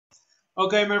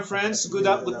Okay, my friends, good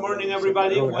morning,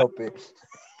 everybody.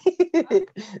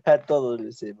 A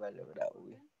todos se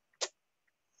malogrado.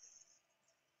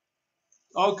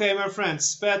 Okay, my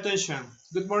friends, pay attention.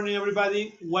 Good morning,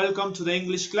 everybody. Welcome to the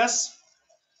English class.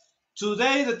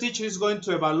 Today, the teacher is going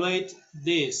to evaluate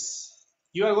this.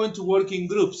 You are going to work in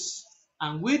groups,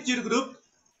 and with your group,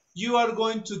 you are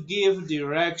going to give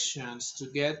directions to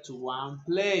get to one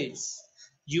place.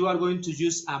 You are going to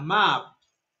use a map,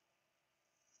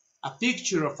 a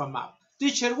picture of a map.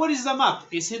 Teacher, what is the map?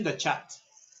 It's in the chat.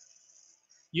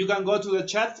 You can go to the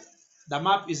chat, the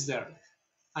map is there,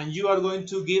 and you are going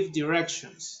to give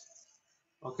directions.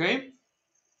 Okay?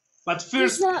 But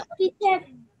first, Teacher,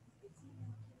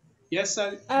 yes,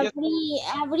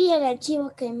 abrí el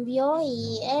archivo que envió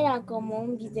y era como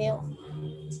un video.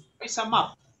 it's a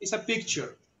map, it's a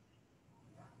picture.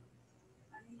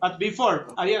 But before,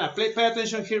 Ariana, pay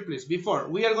attention here, please. Before,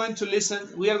 we are going to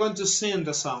listen, we are going to sing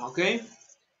the song, okay?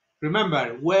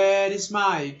 Remember, where is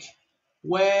Mike?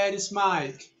 Where is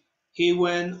Mike? He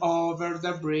went over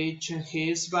the bridge on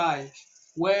his bike.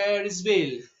 Where is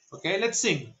Bill? Okay, let's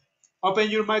sing.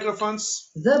 Open your microphones.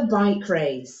 The bike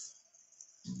race.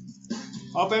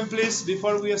 Open, please,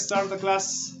 before we start the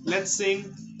class. Let's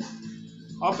sing.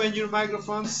 Open your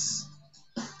microphones.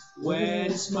 Where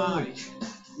is Mike?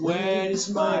 Where is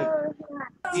Mike?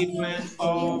 He went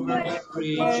over the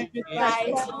bridge.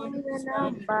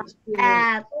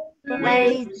 Where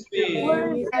is Bill?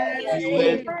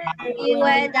 He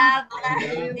went up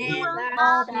the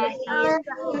neighborhood.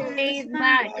 He's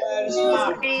Mark. He's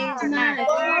Mark.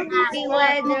 He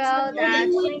went round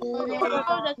and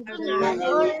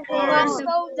was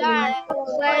so dark.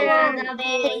 Where are the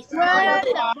boys?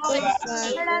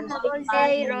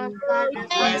 They rode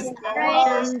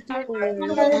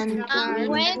and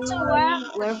went to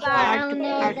work far.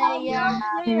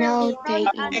 No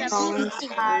taking phones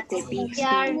at the big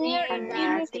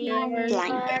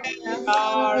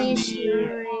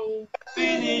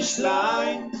Finish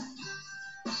line.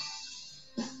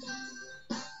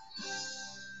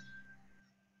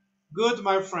 Good,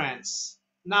 my friends.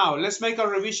 Now, let's make a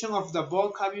revision of the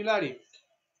vocabulary.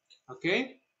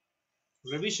 Okay?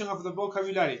 Revision of the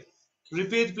vocabulary.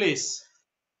 Repeat, please.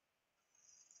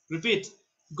 Repeat.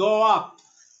 Go up.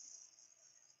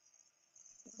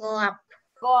 Go up.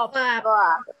 Go up. Go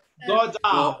up. Go down.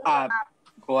 Go up.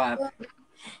 Go up.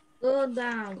 Go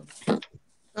down.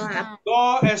 Go up.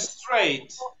 Go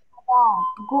straight.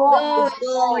 Go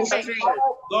straight. Go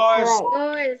Go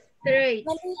straight.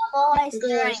 Go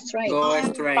straight.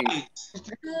 Go straight.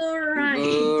 Go right.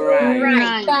 Go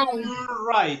right.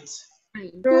 right.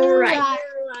 Go right.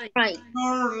 Right.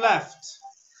 Turn left.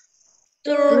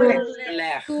 Turn Left.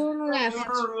 left. Turn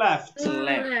left.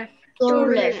 Left. Go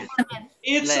left.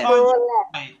 It's Left. on your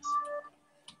right.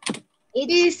 It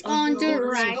is on your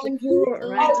right. Left.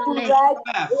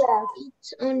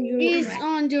 It's on your It's right.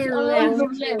 on your left.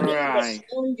 Right.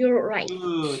 On your right.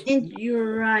 Good. And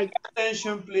your right.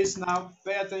 Attention, please, now.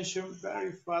 Pay attention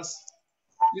very fast.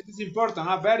 This is important,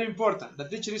 very important. The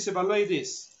teacher is evaluate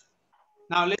this.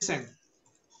 Now listen.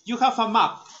 You have a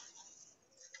map.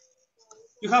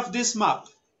 You have this map.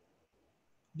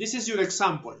 This is your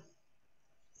example.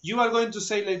 You are going to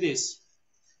say like this.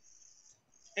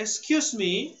 Excuse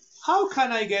me, how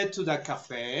can I get to the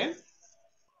cafe?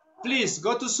 Please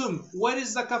go to Zoom. Where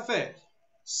is the cafe?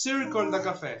 Circle the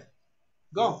cafe.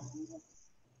 Go.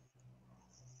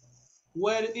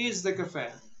 Where is the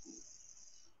cafe?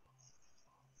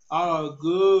 Oh,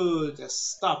 good.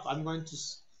 Stop. I'm going to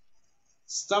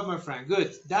stop, my friend.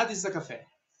 Good. That is the cafe.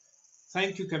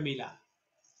 Thank you, Camila.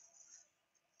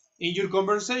 In your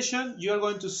conversation, you are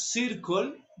going to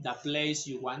circle the place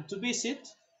you want to visit.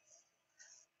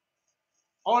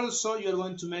 Also, you are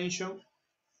going to mention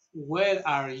where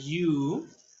are you,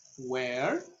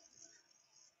 where,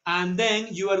 and then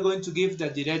you are going to give the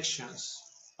directions.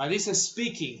 But this is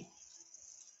speaking.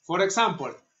 For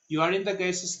example, you are in the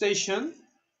gas station.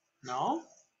 No.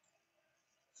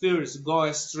 First,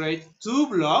 go straight 2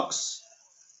 blocks.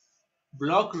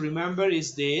 Block, remember,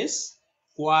 is this.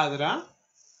 Cuadra.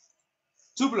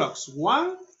 2 blocks.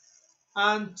 1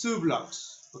 and 2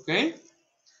 blocks. Okay?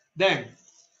 Then,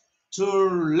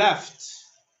 turn left.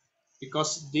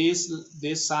 Because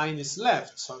this sign is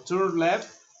left. So, turn left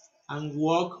and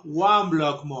walk 1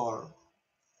 block more.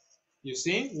 You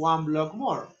see? 1 block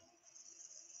more.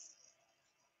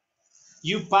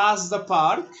 You pass the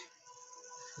park.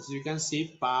 As you can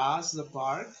see, pass the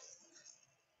park.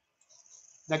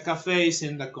 The cafe is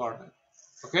in the corner.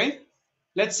 Okay?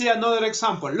 Let's see another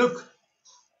example. Look.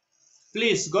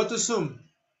 Please go to Zoom.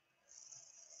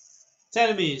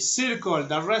 Tell me, circle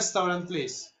the restaurant,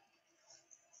 please.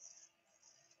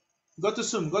 Go to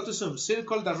Zoom, go to Zoom.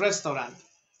 Circle the restaurant.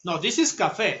 No, this is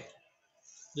cafe.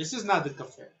 This is not the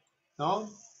cafe. No?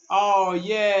 Oh,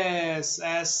 yes.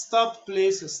 Stop,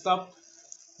 please. Stop.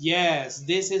 Yes,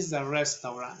 this is the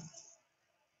restaurant.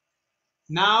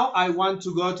 Now I want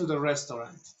to go to the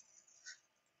restaurant.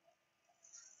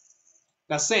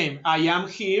 The same. I am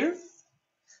here.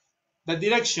 The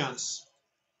directions.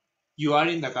 You are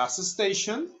in the gas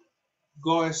station.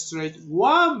 Go straight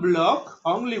 1 block,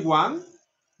 only one.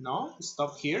 No,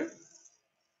 stop here.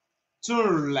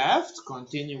 Turn left,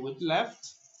 continue with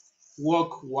left.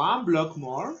 Walk 1 block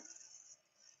more.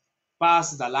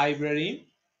 Pass the library,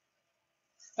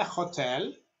 the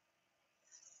hotel,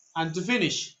 and to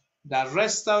finish, the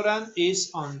restaurant is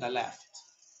on the left,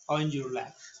 on your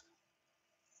left.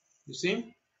 You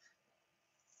see?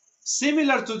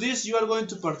 Similar to this, you are going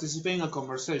to participate in a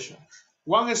conversation.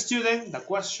 One student, the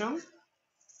question,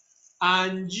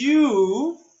 and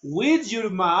you, with your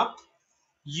map,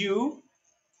 you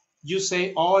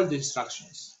say all the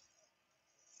instructions.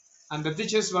 And the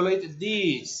teachers evaluate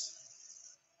these.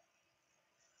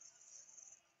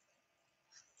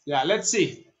 Yeah, let's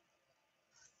see.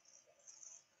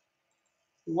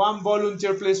 One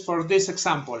volunteer, please, for this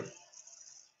example.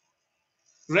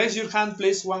 Raise your hand,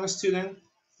 please, one student,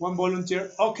 one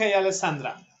volunteer. Okay,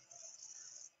 Alessandra.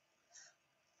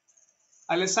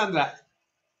 Alessandra,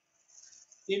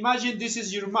 imagine this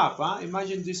is your map. Huh?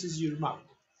 Imagine this is your map.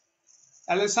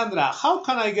 Alessandra, how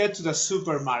can I get to the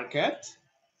supermarket?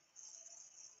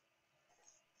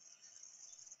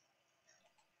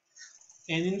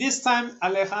 And in this time,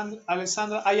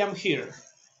 Alessandra, I am here.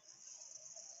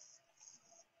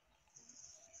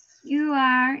 You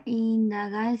are in the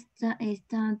gas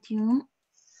station.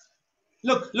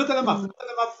 Look at the map. Look at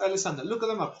the map, Alessandra. Look at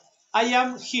the map. I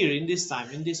am here in this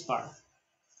time, in this part.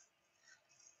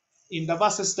 In the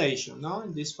bus station, no?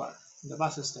 In this part, in the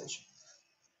bus station.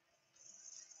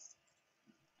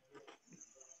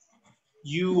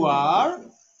 You are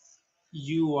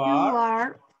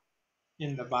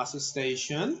in the bus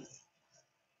station.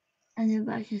 At the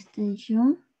bus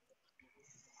station.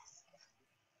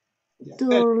 Yeah. To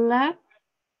left.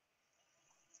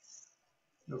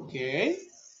 Okay.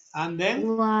 And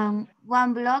then?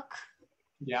 One block.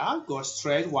 Yeah, go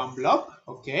straight 1 block.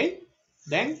 Okay.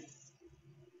 Then?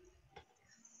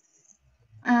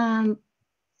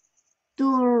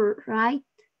 To right.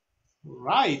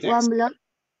 Right. 1 block.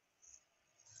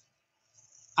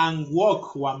 And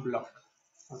walk 1 block.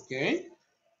 Okay.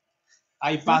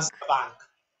 I pass the bank.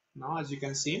 No, as you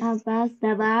can see. I pass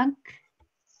the bank.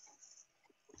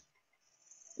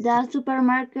 The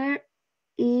supermarket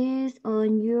is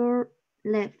on your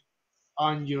left.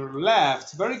 On your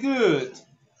left. Very good.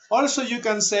 Also, you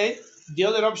can say the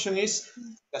other option is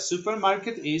the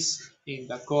supermarket is in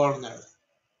the corner.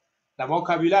 The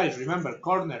vocabulary, remember,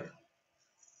 corner.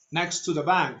 Next to the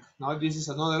bank. Now, this is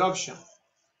another option.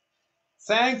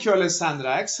 Thank you,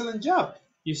 Alessandra. Excellent job.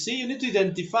 You see, you need to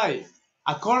identify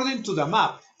according to the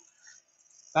map.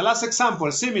 The last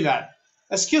example, similar.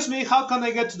 Excuse me, how can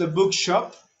I get to the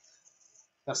bookshop?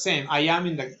 The same. I am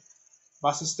in the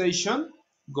bus station.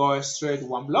 Go straight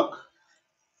 1 block.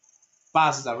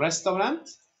 Pass the restaurant,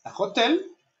 the hotel,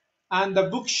 and the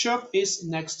bookshop is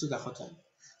next to the hotel.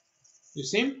 You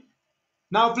see?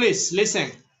 Now, please,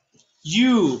 listen.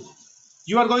 You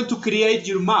are going to create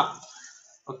your map.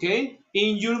 Okay?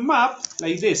 In your map,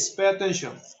 like this, pay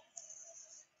attention.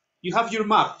 You have your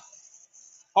map.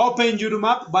 Open your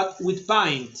map, but with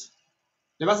Paint.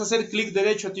 Le vas a hacer clic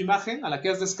derecho a tu imagen, a la que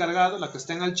has descargado, la que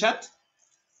está en el chat.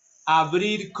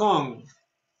 Abrir con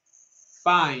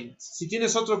Paint. Si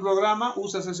tienes otro programa,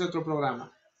 usas ese otro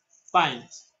programa. Paint.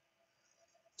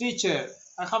 Teacher,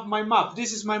 I have my map.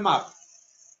 This is my map.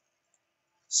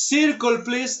 Circle,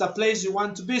 please, the place you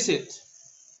want to visit.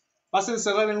 Vas a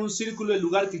encerrar en un círculo el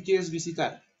lugar que quieres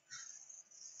visitar.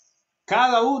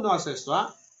 Cada uno hace esto,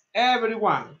 ¿ah?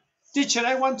 Everyone. Teacher,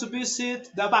 I want to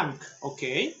visit the bank.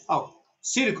 Okay. Oh,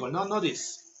 circle, no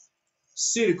this.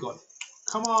 Circle.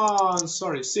 Come on,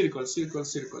 sorry. Circle,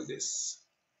 this.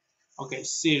 Okay,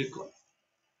 circle.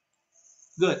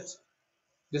 Good.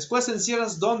 Después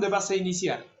encierras dónde vas a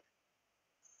iniciar.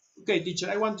 Okay, teacher,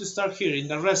 I want to start here in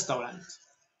the restaurant.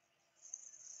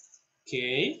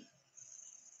 Okay.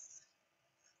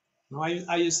 No,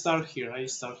 I start here in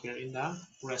the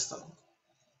restaurant.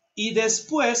 Y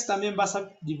después también vas a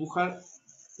dibujar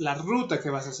la ruta que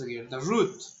vas a seguir, the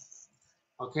route.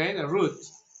 Okay, the route.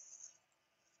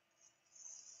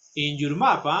 In your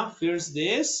map, first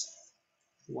this,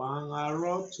 1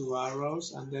 arrow, 2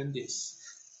 arrows, and then this.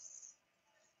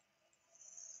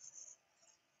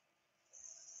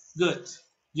 Good.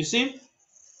 You see?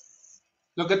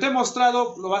 Lo que te he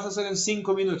mostrado lo vas a hacer en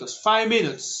 5 minutos. 5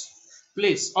 minutes.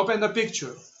 Please, open the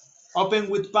picture. Open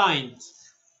with paint.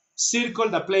 Circle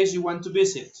the place you want to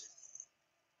visit.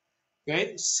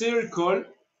 Okay, circle.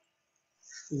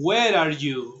 Where are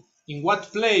you? In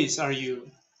what place are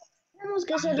you? Tenemos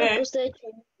que hacer lo que usted ha hecho.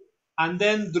 And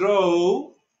then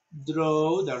draw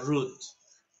the route.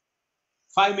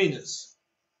 5 minutes.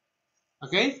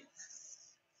 ¿Ok?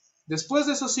 Después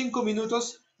de esos 5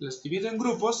 minutos, los divido en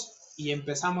grupos y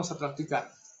empezamos a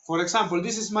practicar. For example,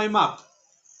 this is my map.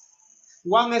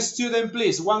 One student,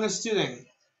 please. One student.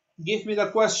 Give me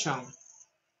the question.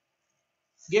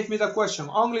 Give me the question.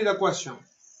 Only the question.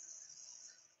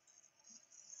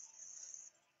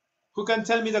 Who can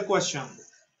tell me the question?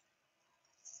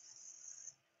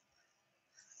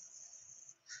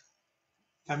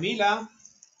 Camila.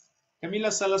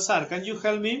 Camila Salazar, can you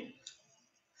help me?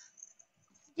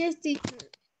 Yes, teacher.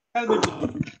 Help me,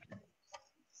 please.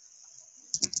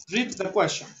 Read the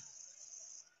question.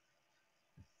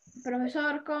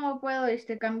 Profesor, ¿cómo puedo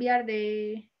cambiar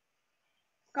de...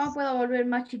 ¿Cómo puedo volver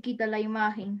más chiquita la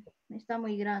imagen? Está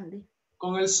muy grande.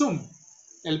 Con el zoom.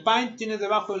 El Paint tiene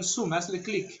debajo el zoom. Hazle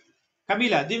clic.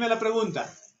 Camila, dime la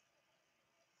pregunta.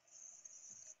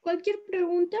 ¿Cualquier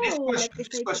pregunta This o la question, que this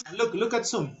estoy... question. Look at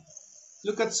zoom.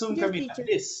 Look at zoom, Yes, Camila. teacher.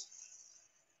 This.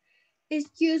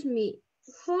 Excuse me,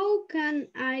 how can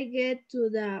I get to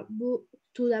the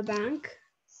bank?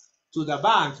 To the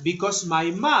bank, because my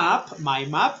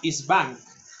map is bank.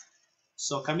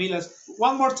 So Camila,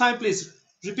 one more time, please.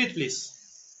 Repeat, please.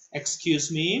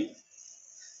 Excuse me.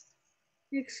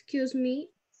 Excuse me,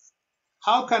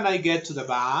 How can I get to the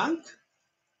bank?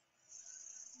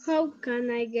 how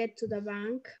can I get to the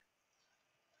bank?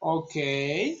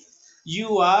 Okay.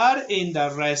 You are in the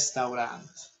restaurant.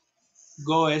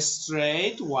 Go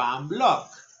straight 1 block.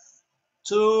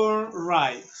 Turn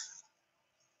right.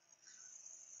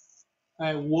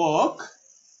 Walk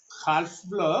half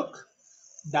block.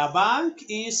 The bank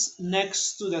is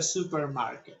next to the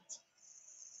supermarket.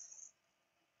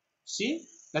 See?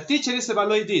 The teacher is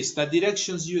evaluating this, the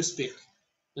directions you speak.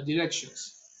 The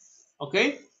directions.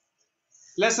 Okay?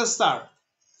 Let's start.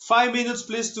 5 minutes,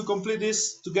 please, to complete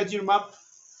this, to get your map.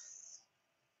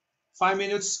 5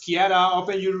 minutes. Kiara,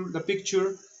 open the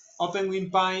picture. Open in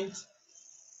Paint.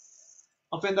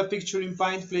 Open the picture in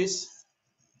Paint, please.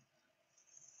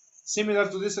 Similar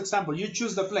to this example. You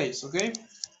choose the place, okay?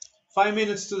 5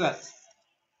 minutes to that.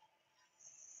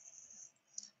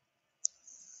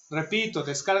 Repito,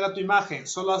 descarga tu imagen.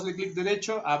 Solo hazle clic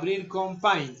derecho, abrir con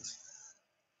Paint.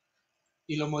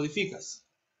 Y lo modificas.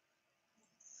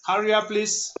 Hurry up,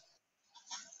 please.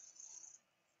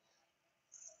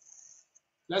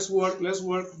 Let's work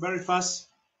very fast.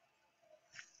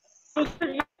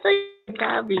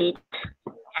 Tablet.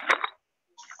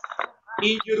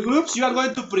 In your groups, you are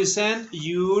going to present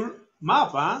your map.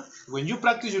 Huh? When you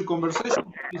practice your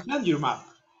conversation, present your map.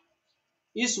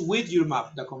 It's with your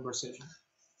map, the conversation.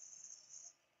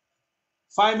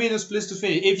 5 minutes, please, to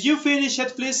finish. If you finish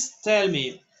it, please tell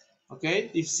me.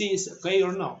 Okay? If C is okay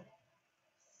or no.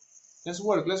 Let's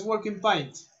work in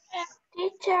Paint.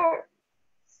 Teacher,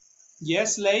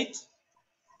 Yes, late.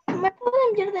 ¿me puedo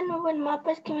enviar de nuevo el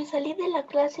mapa? Es que me salí de la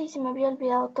clase y se me había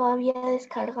olvidado todavía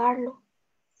descargarlo.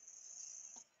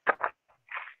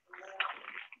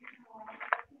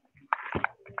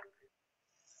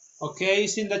 Okay,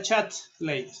 it's in the chat,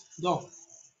 late. Go.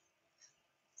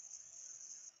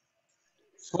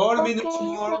 4 minutes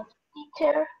more.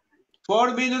 Teacher.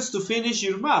 4 minutes to finish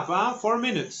your map, huh? 4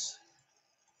 minutes.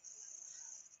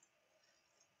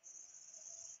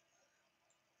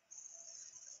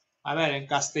 A ver, en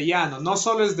castellano, no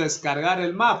solo es descargar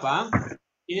el mapa,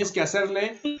 tienes que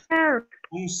hacerle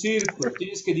un círculo,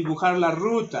 tienes que dibujar la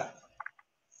ruta.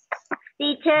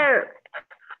 Teacher,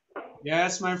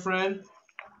 Yes, my friend.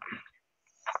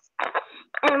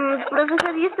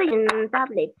 profesor, yo estoy en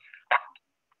tablet.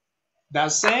 The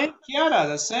same, Kiara,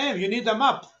 the same. You need a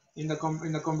map in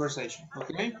the conversation,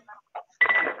 okay?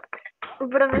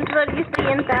 Profesor, yo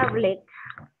estoy en tablet.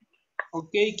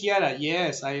 Okay, Kiara,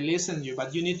 yes, I listen to you,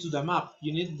 but you need the map.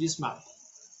 You need this map.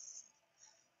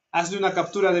 Hazle una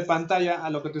captura de pantalla a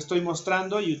lo que te estoy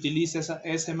mostrando y utiliza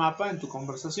ese mapa en tu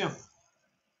conversación.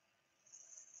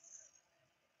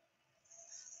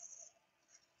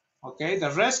 Okay, the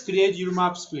rest, create your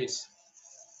maps, please.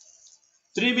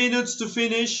 3 minutes to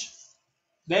finish.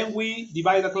 Then we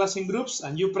divide the class in groups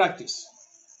and you practice.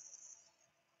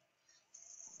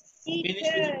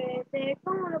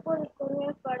 ¿Cómo lo puedo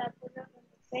escoger para ponerlo en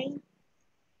el Paint?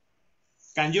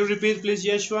 Can you repeat, please,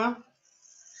 Yeshua?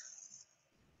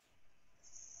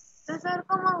 Profesor,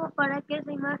 ¿cómo hago para que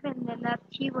esa imagen del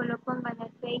archivo lo ponga en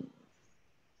el Paint?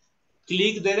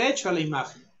 clic derecho a la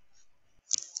imagen.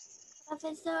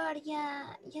 Profesor,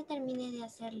 ya terminé de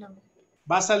hacerlo.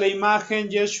 Vas a la imagen,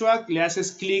 Joshua, le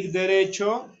haces clic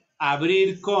derecho,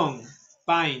 abrir con,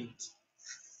 Paint.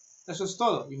 Eso es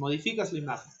todo, y modificas la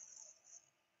imagen.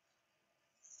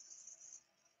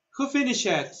 Who finished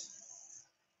it?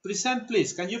 Present,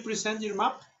 please. Can you present your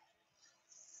map?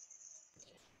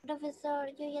 Profesor,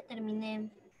 yo ya terminé.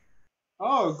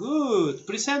 Oh, good.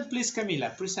 Present, please,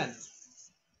 Camila. Present.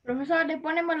 Profesor, le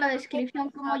ponemos la descripción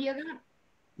cómo llegar.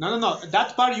 No.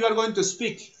 That part you are going to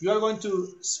speak. You are going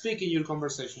to speak in your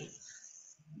conversation.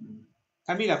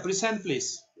 Camila, present,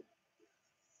 please.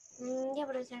 Ya,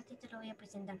 profesor, te lo voy a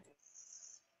presentar.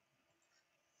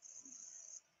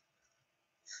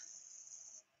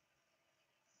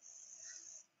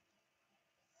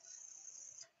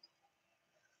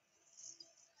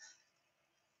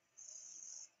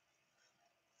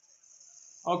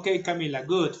 Okay, Camila,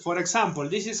 good. For example,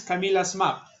 this is Camila's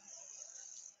map.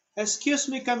 Excuse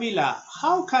me, Camila,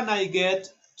 how can I get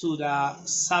to the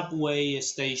subway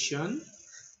station?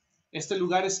 Este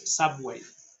lugar es subway.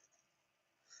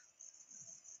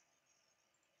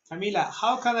 Camila,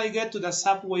 how can I get to the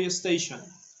subway station?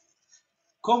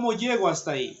 ¿Cómo llego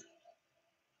hasta ahí?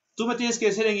 Tú me tienes que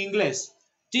decir en inglés.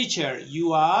 Teacher,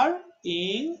 you are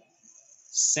in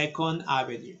 2nd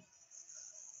Avenue.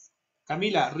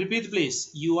 Camila, repeat please.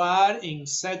 You are in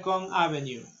 2nd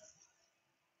Avenue.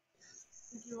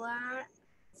 You are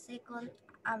 2nd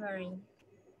Avenue.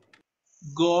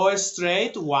 Go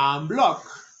straight 1 block.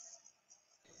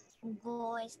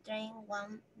 Go straight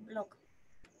 1 block.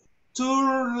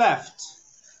 Turn left.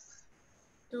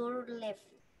 Turn left.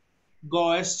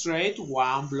 Go straight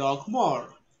 1 block more.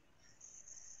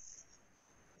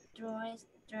 Turn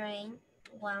straight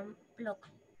 1 block.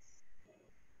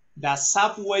 The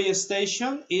subway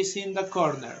station is in the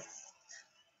corner.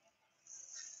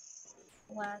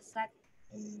 Was at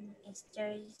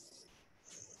station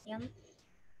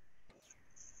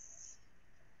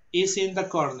Is in the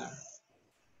corner.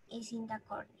 is in the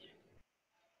corner.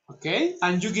 Okay?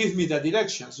 And you give me the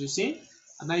directions, you see?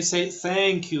 And I say,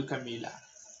 thank you, Camila.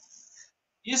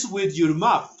 It's with your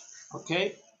map,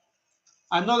 okay?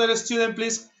 Another student,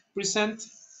 please present.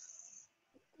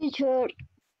 Teacher,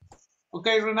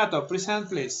 Okay, Renato, present,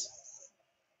 please.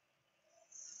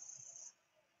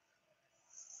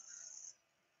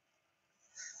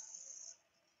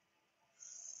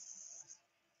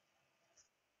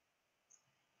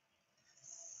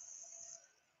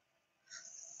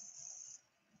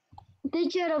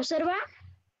 teacher, observa.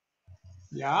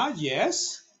 Yeah,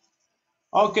 yes.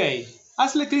 Ok,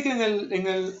 hazle clic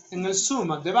en el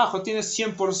zoom, debajo tienes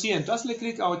 100%, hazle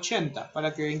clic a 80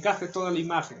 para que encaje toda la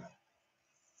imagen.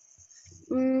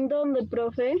 ¿Dónde,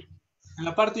 profe? En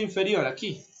la parte inferior,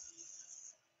 aquí.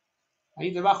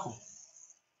 Ahí debajo.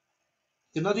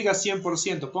 Que no diga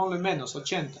 100%, ponle menos,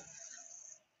 80.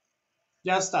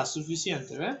 Ya está,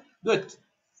 suficiente, ¿ve? Good.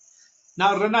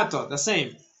 Now, Renato, the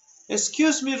same.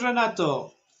 Excuse me,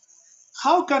 Renato.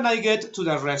 How can I get to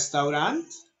the restaurant?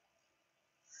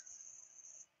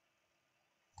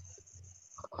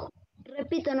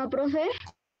 Repita, ¿no, profe?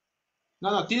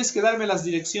 No, tienes que darme las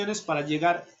direcciones para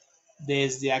llegar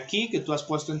desde aquí, que tú has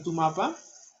puesto en tu mapa,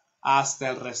 hasta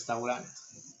el restaurante.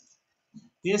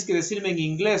 Tienes que decirme en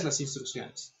inglés las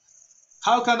instrucciones.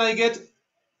 How can I get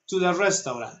to the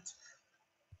restaurant?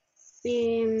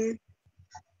 ¿Qué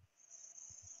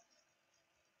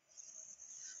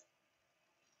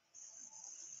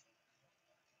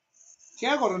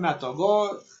hago, Renato?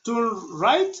 Go turn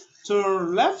right,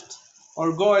 turn left,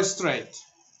 or go straight?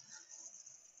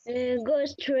 Go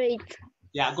straight.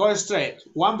 Yeah, go straight.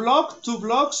 1 block, 2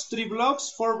 blocks, 3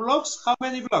 blocks, 4 blocks. How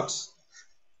many blocks?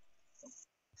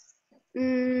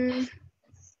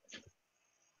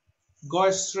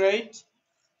 Go straight.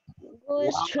 Go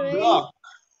 1 straight. block.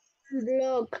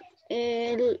 Block.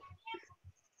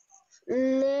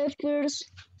 Left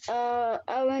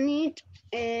avenue.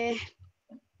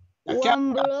 Okay.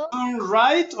 1 block. Turn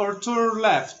right or turn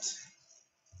left?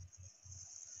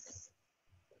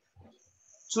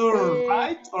 Turn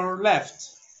right or left?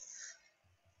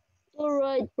 All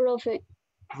right, profe.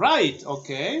 Right,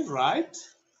 okay, right.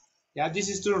 Yeah, this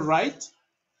is turn right.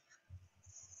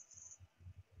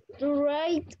 To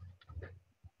right.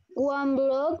 1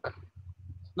 block.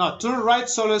 No, turn right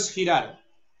solo es girar.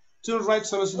 Turn right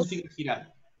solo significa girar.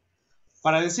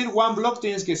 Para decir 1 block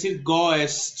tienes que decir go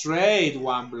straight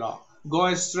 1 block. Go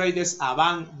straight es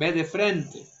ve de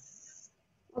frente.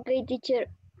 Okay, teacher.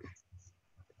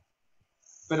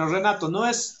 Pero Renato, no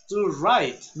es turn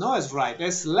right, no es right,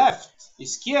 es left,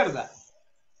 izquierda.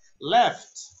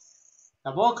 Left.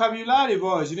 The vocabulary,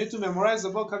 boys. You need to memorize the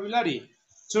vocabulary.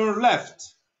 Turn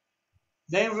left.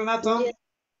 Then, Renato. Yes.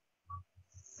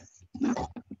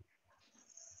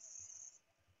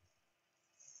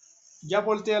 Ya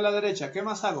volteé a la derecha. ¿Qué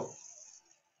más hago?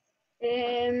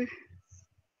 Turn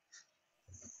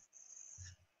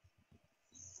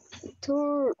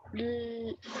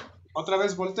Otra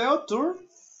vez volteo. Turn.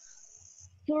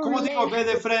 ¿Cómo digo ve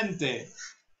de frente?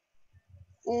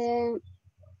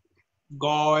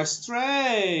 Go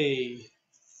straight.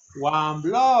 One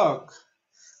block.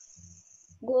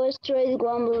 Go straight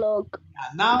 1 block.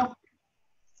 And now,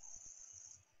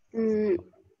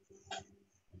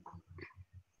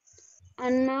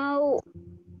 And now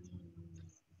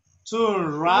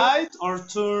turn right or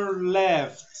turn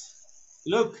left?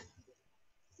 Look.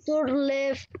 turn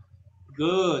left.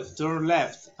 Good. Turn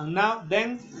left. And now,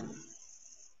 then,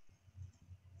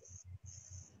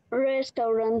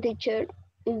 Restaurant, teacher.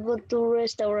 Go to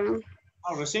restaurant.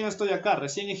 oh, recién estoy acá.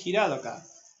 Recién he girado acá.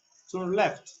 Turn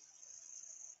left.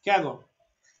 ¿Qué hago?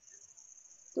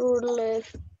 Turn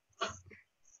left.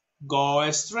 Go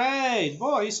straight.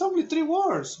 Boy, it's only 3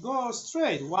 words. Go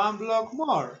straight. 1 block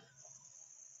more.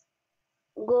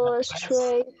 Go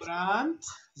straight. Restaurant,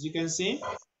 as you can see,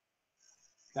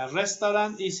 the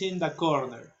restaurant is in the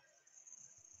corner.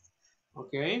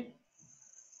 Okay?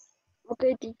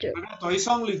 Okay, teacher. So it's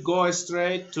only go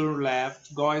straight, turn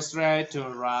left, go straight,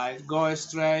 turn right, go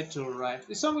straight, turn right.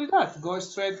 It's only that. Go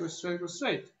straight, go straight, go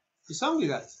straight. It's only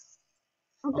that.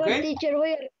 Okay, Okay? teacher,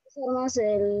 voy a repasar más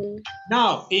el...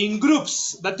 Now, in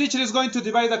groups, the teacher is going to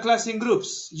divide the class in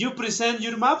groups. You present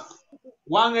your map,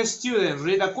 one student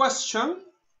read a question,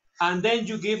 and then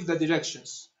you give the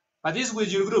directions. But this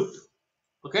with your group.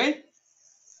 Okay?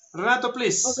 Renato,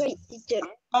 please. Okay, teacher.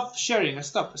 Stop sharing.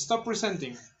 Stop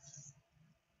presenting.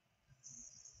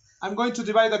 I'm going to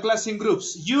divide the class in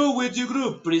groups. You with your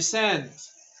group, present.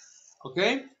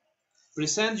 Okay?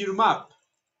 Present your map.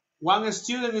 One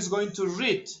student is going to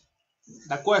read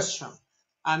the question.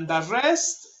 And the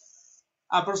rest,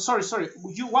 sorry.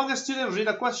 One student read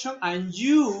a question and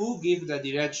you give the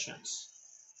directions.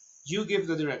 You give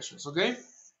the directions, okay?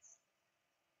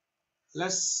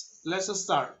 Let's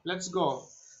start. Let's go.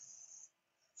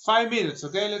 5 minutes,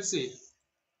 okay? Let's see.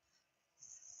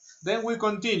 Then we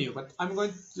continue, but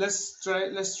let's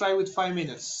try with 5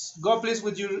 minutes. Go please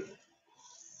with your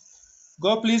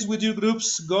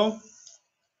groups. Go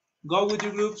with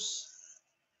your groups.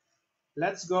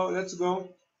 Let's go.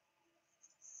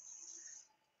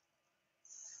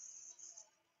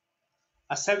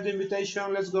 Accept the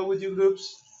invitation. Let's go with your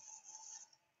groups.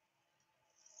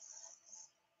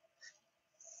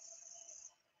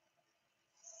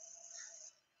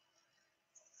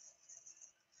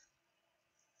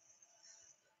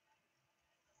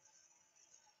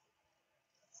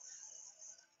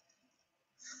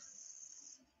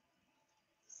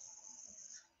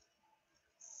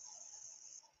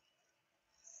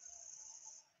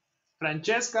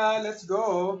 Francesca, let's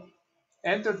go.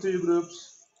 Enter to your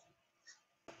groups.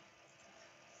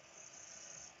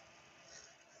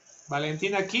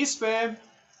 Valentina Quispe,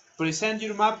 present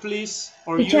your map, please.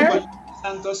 Or Teacher? you, Valentina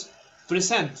Santos,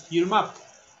 present your map.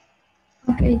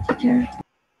 Okay, teacher.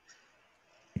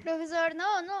 Profesor,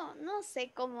 no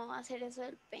sé cómo hacer eso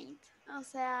del Paint. O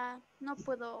sea, no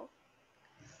puedo.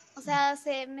 O sea,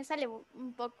 me sale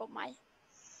un poco mal.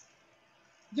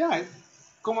 Ya,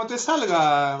 como te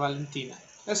salga, Valentina.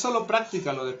 Es solo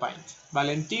práctica lo de Paint.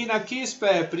 Valentina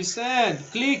Quispe, present,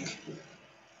 clic.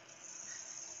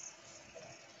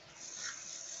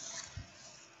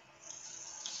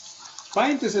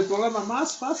 Paint es el programa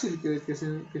más fácil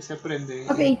que se aprende.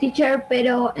 Ok, teacher,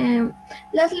 pero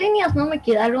las líneas no me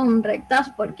quedaron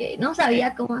rectas porque no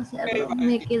sabía cómo hacerlo.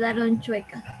 Me quedaron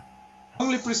chuecas.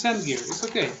 Only present here, it's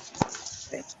okay.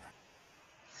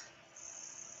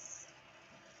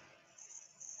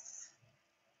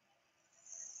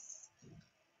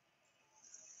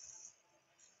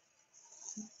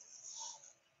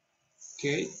 Ok.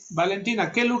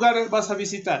 Valentina, ¿qué lugar vas a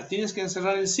visitar? Tienes que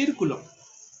encerrar el círculo.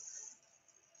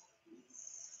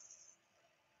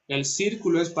 El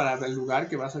círculo es para el lugar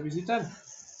que vas a visitar.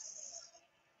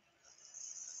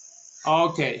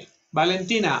 Ok.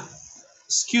 Valentina,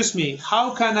 excuse me,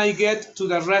 how can I get to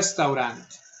the restaurant?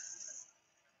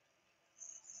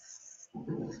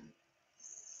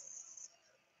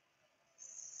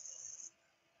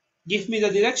 Give me the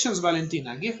directions,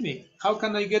 Valentina. Give me. How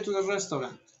can I get to the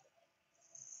restaurant?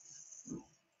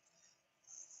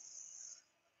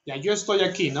 Ya, yo estoy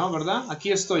aquí, ¿no? ¿Verdad?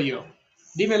 Aquí estoy yo.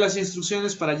 Dime las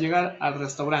instrucciones para llegar al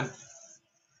restaurante.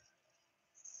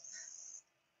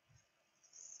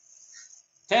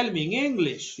 Tell me in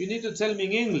English. You need to tell me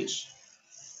in English.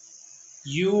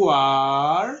 You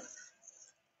are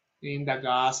in the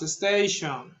gas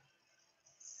station.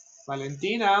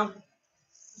 Valentina,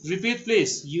 repeat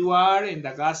please. You are in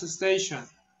the gas station.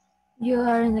 You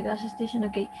are in the gas station.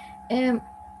 Okay.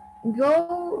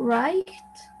 Go right,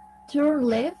 turn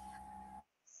left,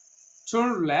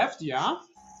 Turn left, yeah.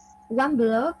 1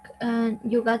 block, and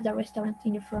you got the restaurant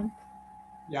in the front.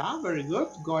 Yeah, very good.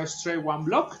 Go straight 1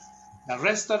 block. The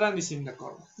restaurant is in the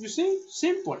corner. You see?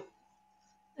 Simple.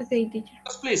 Okay, teacher.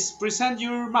 Please present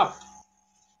your map.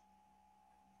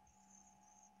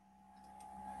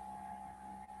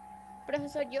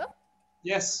 Profesor, ¿yo?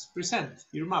 Yes, present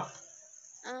your map.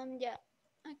 Ya,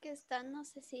 aquí está, no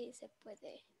sé si se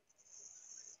puede.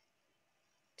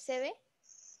 ¿Se ve?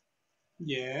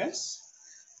 Yes.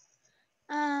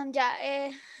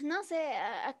 Ya, no sé,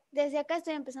 desde acá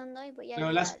estoy empezando y voy a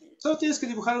Pero ir solo tienes que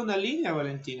dibujar una línea,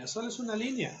 Valentina. Solo es una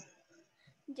línea.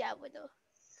 Ya, bueno,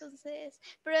 entonces,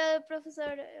 pero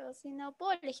profesor, o si no,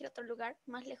 ¿puedo elegir otro lugar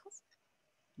más lejos?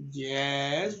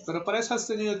 Yes, pero para eso has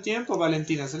tenido tiempo,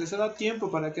 Valentina. Se les ha dado tiempo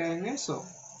para que hagan eso.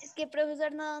 Es que,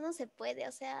 profesor, no se puede,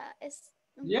 o sea, es...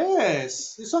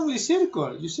 Yes, it's only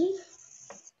circle, you see?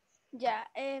 Ya,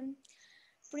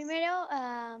 primero,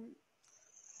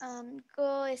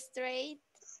 go straight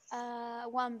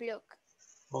 1 block.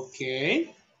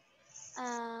 Okay.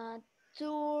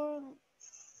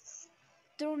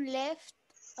 Turn left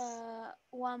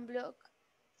 1 block.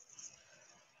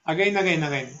 Again.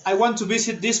 I want to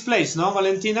visit this place, ¿no,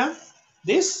 Valentina?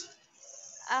 This?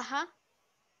 Ajá.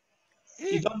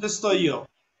 ¿Y dónde estoy yo?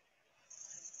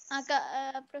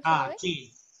 Acá, profesor.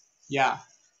 Aquí. Ya.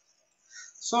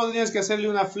 Solo tienes que hacerle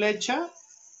una flecha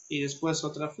y después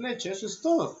otra flecha. Eso es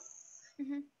todo.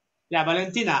 Ya,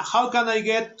 Valentina, how can I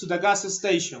get to the gas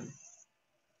station?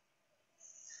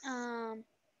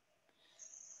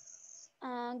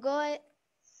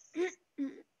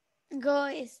 Go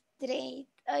straight.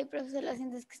 Ay, profesor, lo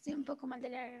siento, es que estoy un poco mal de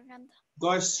la garganta.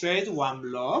 Go straight 1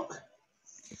 block.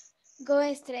 Go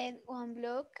straight 1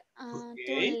 block. Okay.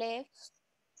 Turn left.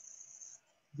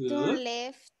 Good. Turn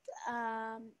left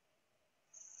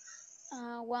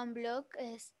 1 block.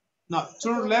 No,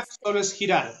 turn left solo es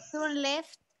girar. Turn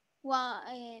left.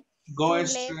 Go turn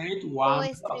straight left, 1 go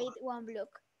block. straight 1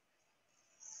 block.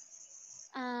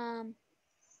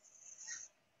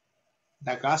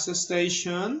 The gas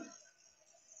station.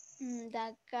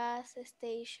 The gas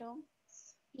station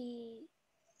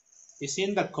is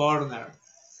in the corner.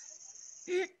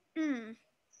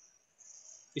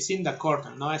 Is in the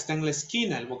corner, no está en la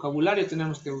esquina. El vocabulario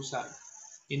tenemos que usar.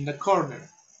 In the corner.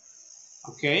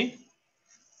 Okay?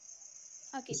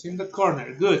 It's in the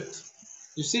corner. Good.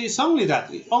 You see, it's only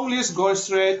that. It only is go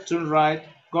straight, turn right,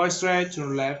 go straight,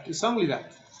 turn left. It's only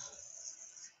that.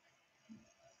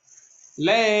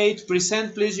 Late,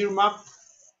 present please your map.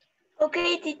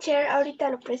 Okay, teacher, ahorita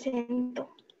lo presento.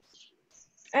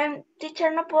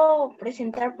 Teacher, no puedo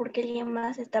presentar porque alguien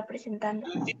más está presentando.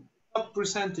 Stop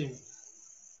presenting.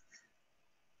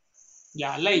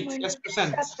 Yeah, late. Bueno, Let's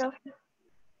present.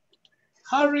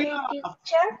 Hurry up.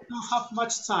 Teacher. We don't have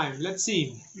much time. Let's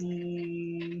see.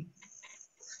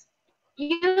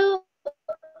 You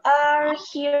are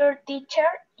here, teacher.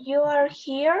 You are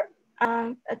here.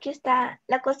 Aquí está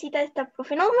la cosita esta,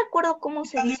 profe. No me acuerdo cómo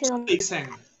se dice.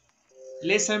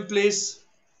 Listen, please.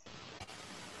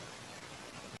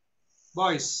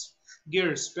 Boys,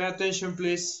 girls, pay attention,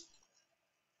 please.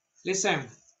 Listen.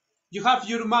 You have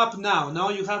your map now, no?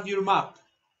 You have your map.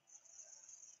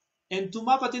 En tu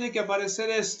mapa tiene que aparecer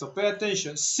esto. Pay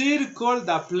attention. Circle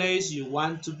the place you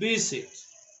want to visit.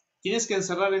 Tienes que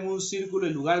encerrar en un círculo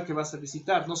el lugar que vas a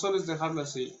visitar. No solo es dejarlo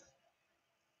así.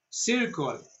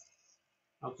 Circle.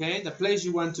 Okay, the place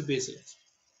you want to visit.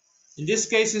 In this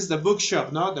case, it's the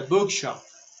bookshop, no? The bookshop.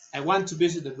 I want to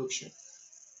visit the bookshop.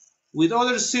 With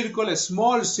other circle, a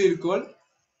small circle,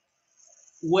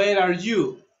 where are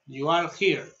you? You are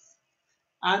here.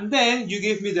 And then you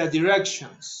give me the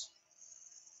directions.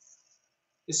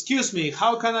 Excuse me,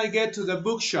 how can I get to the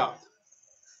bookshop?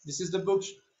 This is the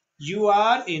bookshop. You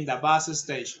are in the bus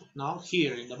station. No,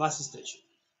 here in the bus station.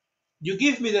 You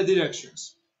give me the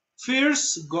directions.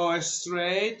 First, go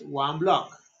straight 1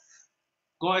 block.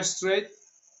 Go straight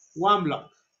 1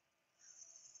 block.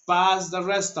 Pass the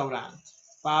restaurant.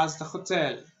 Pass the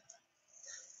hotel.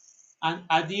 And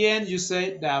at the end, you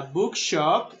say the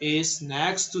bookshop is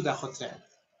next to the hotel.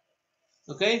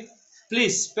 Okay?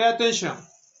 Please pay attention.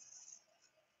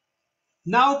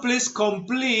 Now, please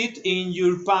complete in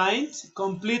your paint,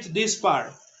 complete this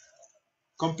part.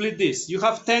 Complete this. You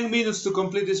have 10 minutes to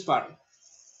complete this part.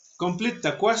 Complete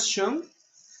the question.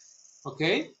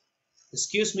 Okay?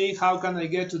 Excuse me, how can I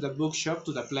get to the bookshop,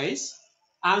 to the place?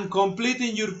 and complete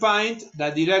in your paint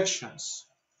the directions.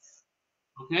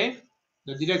 Okay?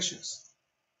 The directions.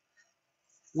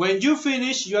 When you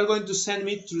finish, you are going to send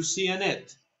me through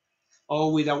CNET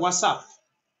or with a WhatsApp.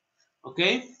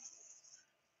 Okay?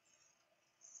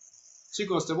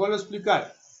 Chicos, te vuelvo a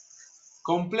explicar.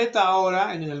 Completa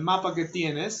ahora en el mapa que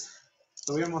tienes.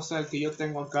 Te voy a mostrar el que yo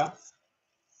tengo acá.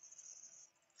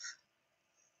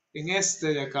 En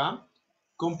este de acá.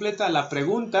 Completa la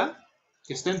pregunta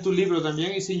que está en tu libro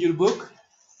también. Is in your book.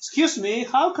 Excuse me,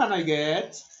 how can I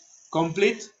get?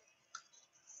 Complete.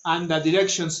 And the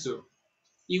directions too.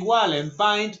 Igual, en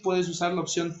Paint puedes usar la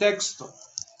opción texto.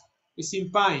 Es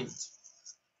in Paint.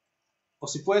 O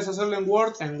si puedes hacerlo en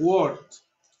Word.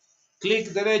 Clic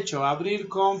derecho, abrir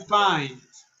con Paint.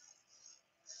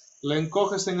 Lo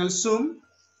encoges en el zoom.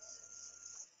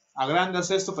 Agrandas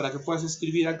esto para que puedas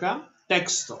escribir acá.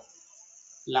 Texto.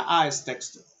 La A es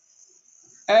texto.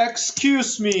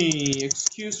 Excuse me.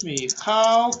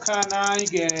 How can I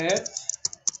get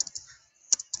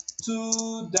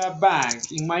to the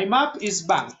bank? In my map is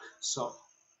bank. So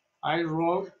I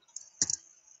wrote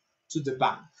to the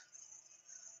bank.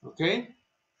 Okay?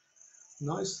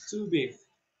 No, it's too big.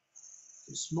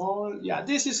 Too small. Yeah,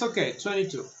 this is okay.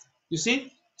 22. You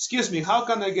see? Excuse me, how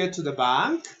can I get to the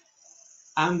bank?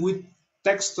 And with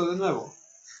texto de nuevo.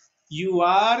 You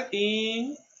are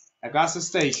in a gas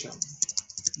station.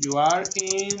 You are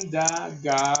in the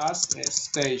gas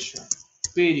station.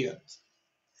 Period.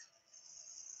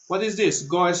 What is this?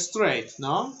 Go straight,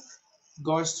 no?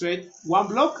 Go straight. 1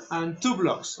 block and 2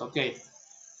 blocks. Okay.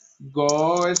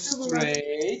 Go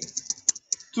straight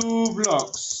 2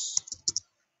 blocks.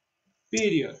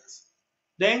 Period.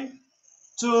 Then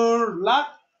turn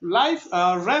left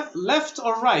or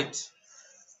right.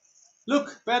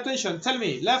 Look, pay attention. Tell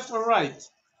me, left or right?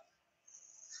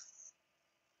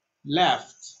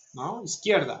 Left, no?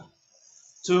 Izquierda.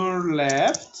 Turn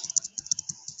left.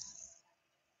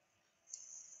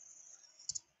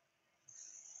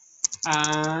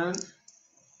 And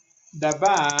the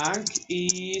bank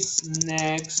is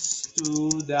next to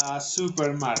the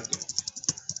supermarket.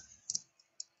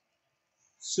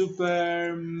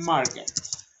 Supermarket.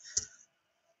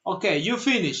 Okay, you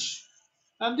finish.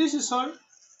 And this is all.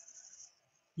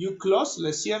 You close,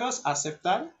 le cierras,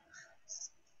 aceptar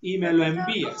y me lo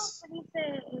envías. ¿Cómo se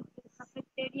dice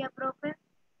cafetería, profe?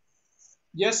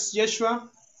 Yes,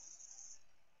 Yeshua.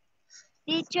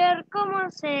 Teacher, ¿cómo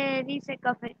se dice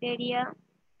cafetería?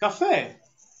 Café.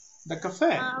 The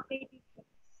café. Ah, ok.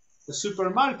 The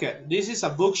supermarket. This is a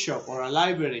bookshop or a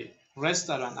library,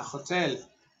 restaurant, a hotel,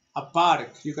 a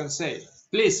park, you can say.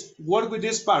 Please work with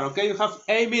this part, okay? You have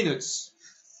 8 minutes.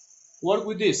 Work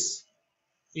with this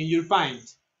in your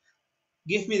Paint.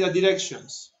 Give me the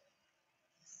directions.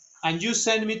 And you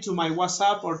send me to my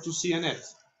WhatsApp or to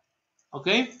CNET.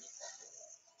 Okay?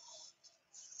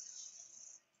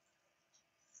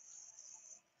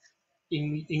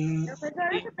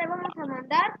 Profesor, ¿eso te vamos a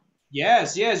mandar?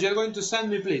 Yes, you're going to send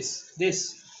me, please.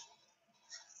 This.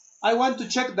 I want to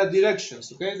check the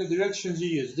directions, okay? The directions you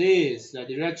use. This, the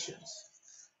directions.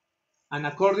 And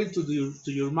according to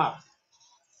your map.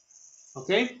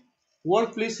 Okay?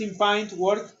 Work, please, in Paint.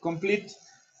 Work, complete.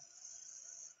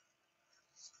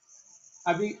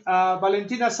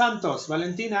 Valentina Santos.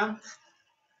 Valentina,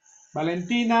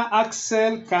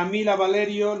 Axel, Camila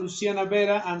Valerio, Luciana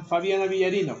Vera, and Fabiana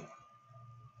Villarino.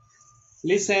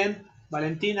 Listen,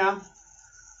 Valentina,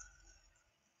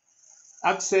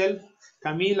 Axel,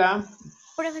 Camila,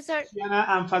 Profesor, Luciana,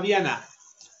 and Fabiana.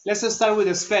 Let's start with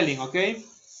the spelling, okay?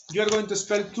 You are going to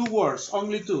spell 2 words,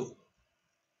 only 2.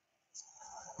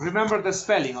 Remember the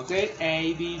spelling, okay?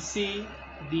 A, B, C,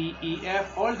 D, E,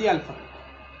 F, all the alphabet.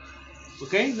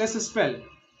 Okay, let's spell.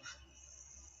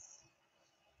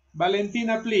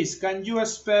 Valentina, please, can you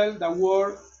spell the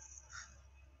word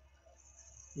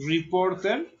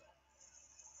reporter?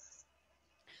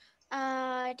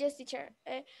 yes, teacher.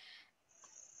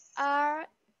 R-E-P-O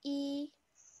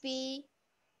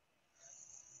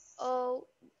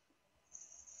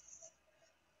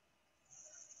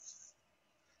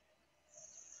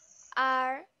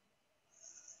R-T-E-R.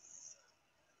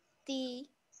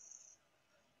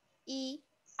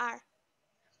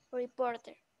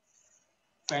 Reporter.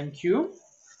 Thank you.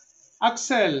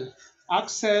 Axel,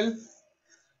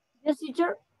 Yes,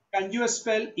 teacher. can you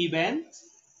spell event?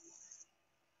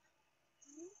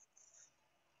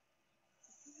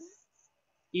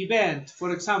 Event,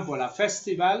 for example, a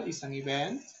festival is an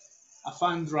event. A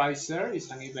fundraiser is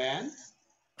an event.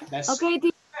 The Okay,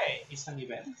 teacher. is an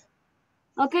event.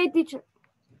 Okay, teacher.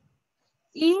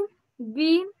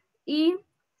 E-V-E-N-T.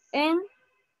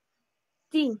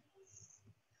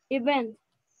 Event.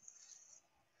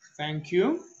 Thank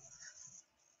you.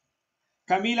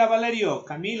 Camila Valerio.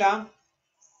 Camila.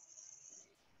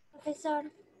 Profesor.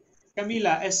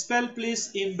 Camila, spell please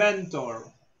inventor.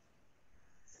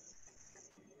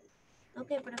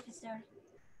 Okay, profesor.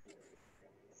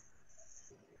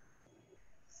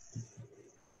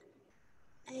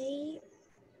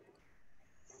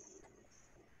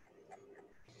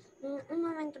 Un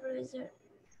momento, profesor.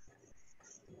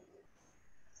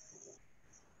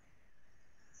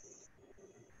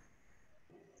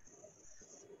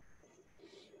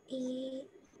 E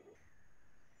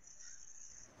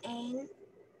N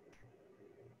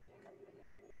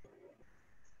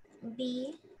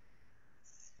B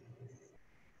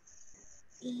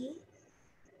E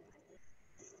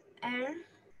R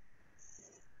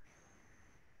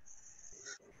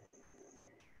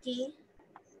T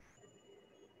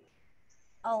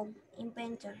O,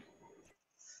 inventor.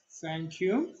 Thank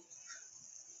you.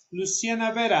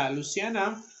 Luciana Vera.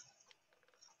 Luciana.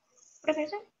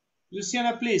 Profesor.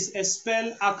 Luciana, please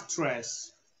spell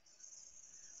actress.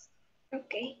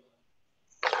 Okay.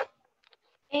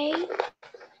 A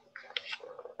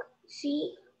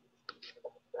C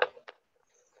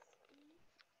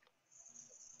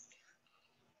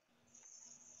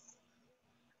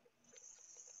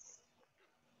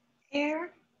R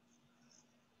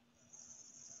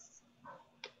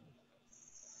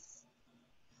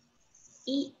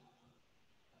E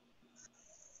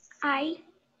I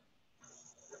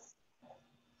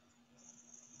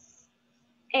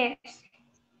S.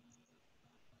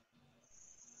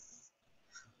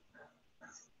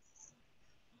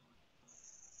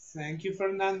 Thank you,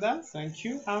 Fernanda. Thank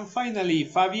you. And finally,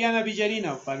 Fabiana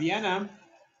Villarino. Fabiana.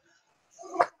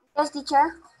 Yes,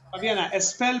 teacher. Fabiana,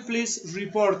 spell please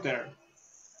reporter.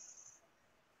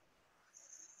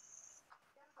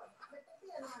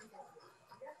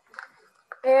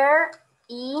 R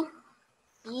E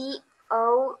P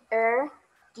O R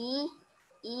T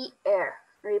E R.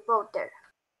 Reporter.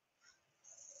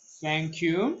 Thank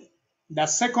you. The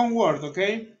second word,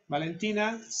 okay?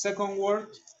 Valentina, second word.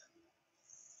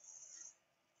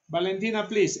 Valentina,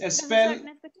 please spell. Profesor,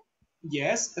 ¿me escucha?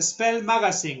 Yes, spell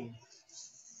magazine.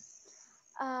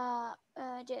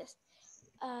 Yes.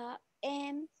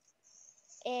 M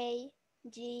A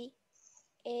G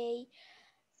A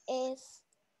S.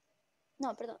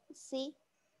 No, perdón. C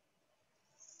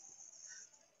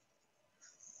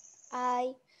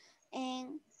I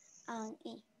N and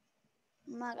E.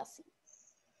 Magazine.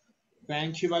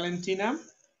 Thank you, Valentina.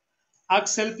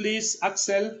 Axel, please.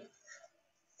 Axel.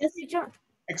 Yes, teacher.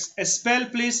 Spell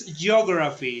please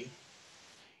geography.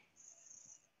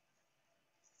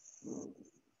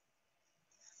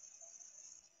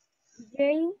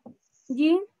 J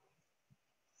G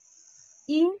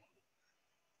E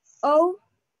O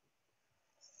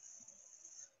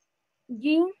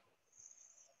G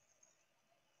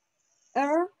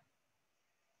R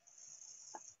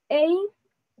A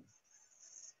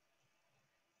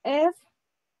F.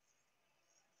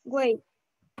 Wait.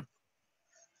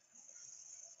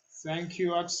 Thank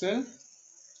you, Axel.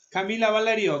 Camila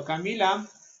Valerio. Camila,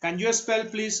 can you spell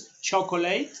please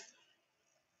chocolate?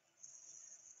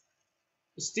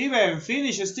 Steven,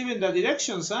 finish, Steven, the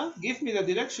directions, huh? Give me the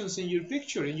directions in your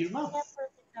picture, in your map. Yes,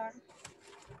 profesor.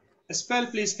 Spell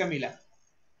please, Camila.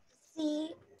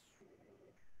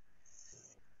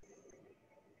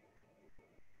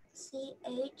 C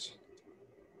H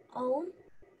O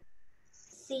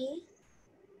C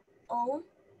O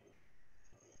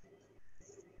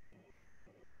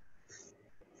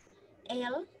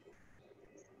L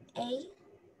A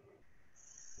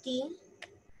T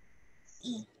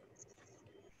E.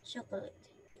 Chocolate.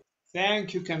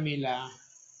 Thank you, Camila.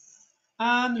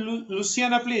 And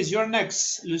Luciana, please, you're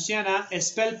next. Luciana,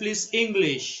 spell please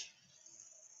English.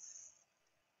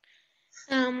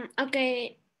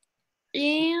 Okay.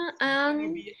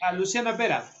 Luciana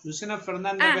Vera. Luciana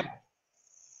Fernanda Vera.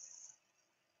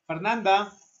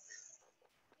 Fernanda,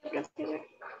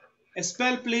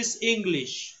 spell please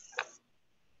English.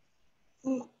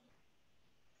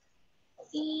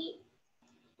 E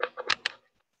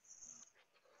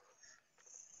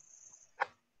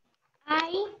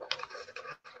I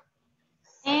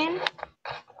N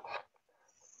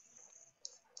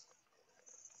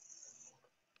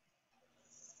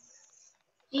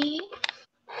G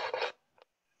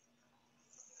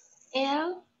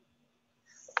L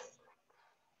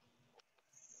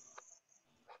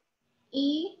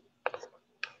E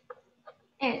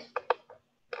S.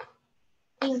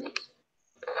 English.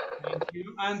 Thank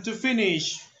you. And to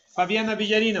finish, Fabiana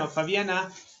Villarino.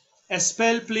 Fabiana,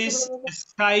 spell please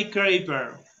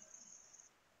skyscraper.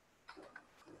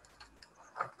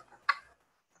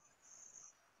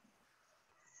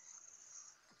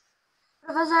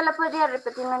 Profesor, ¿la podría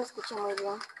repetir? No la escuché muy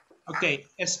bien. Okay,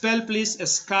 spell please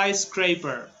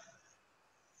skyscraper.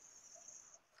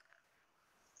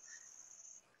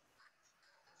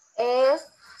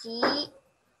 S-C-A-I-R.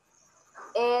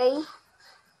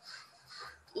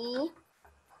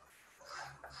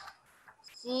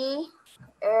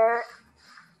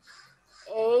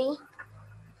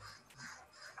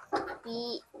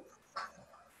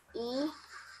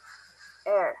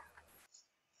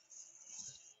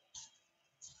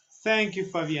 Thank you,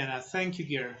 Fabiana. Thank you,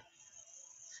 girl.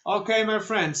 Okay, my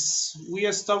friends,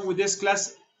 we stop with this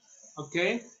class.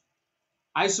 Okay,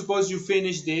 I suppose you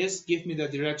finished this. Give me the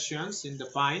directions in the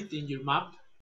point in your map.